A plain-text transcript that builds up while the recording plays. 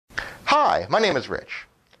Hi, my name is Rich.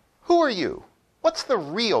 Who are you? What's the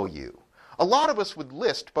real you? A lot of us would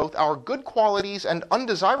list both our good qualities and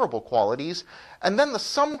undesirable qualities, and then the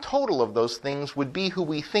sum total of those things would be who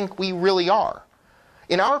we think we really are.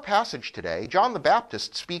 In our passage today, John the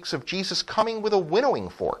Baptist speaks of Jesus coming with a winnowing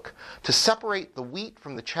fork to separate the wheat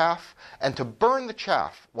from the chaff and to burn the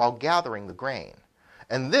chaff while gathering the grain.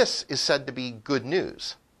 And this is said to be good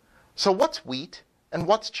news. So what's wheat and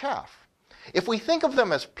what's chaff? If we think of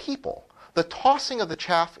them as people, the tossing of the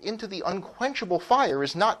chaff into the unquenchable fire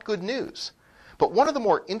is not good news. But one of the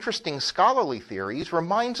more interesting scholarly theories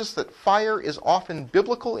reminds us that fire is often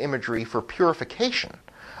biblical imagery for purification,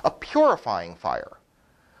 a purifying fire.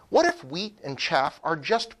 What if wheat and chaff are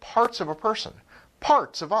just parts of a person,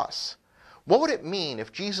 parts of us? What would it mean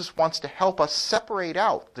if Jesus wants to help us separate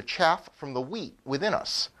out the chaff from the wheat within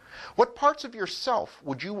us? What parts of yourself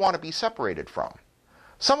would you want to be separated from?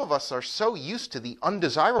 Some of us are so used to the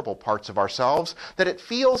undesirable parts of ourselves that it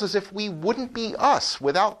feels as if we wouldn't be us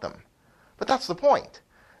without them. But that's the point.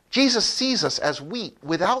 Jesus sees us as wheat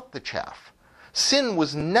without the chaff. Sin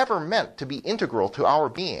was never meant to be integral to our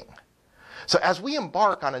being. So as we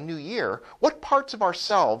embark on a new year, what parts of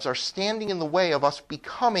ourselves are standing in the way of us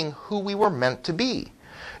becoming who we were meant to be?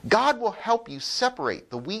 God will help you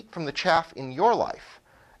separate the wheat from the chaff in your life.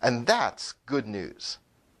 And that's good news.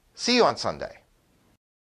 See you on Sunday.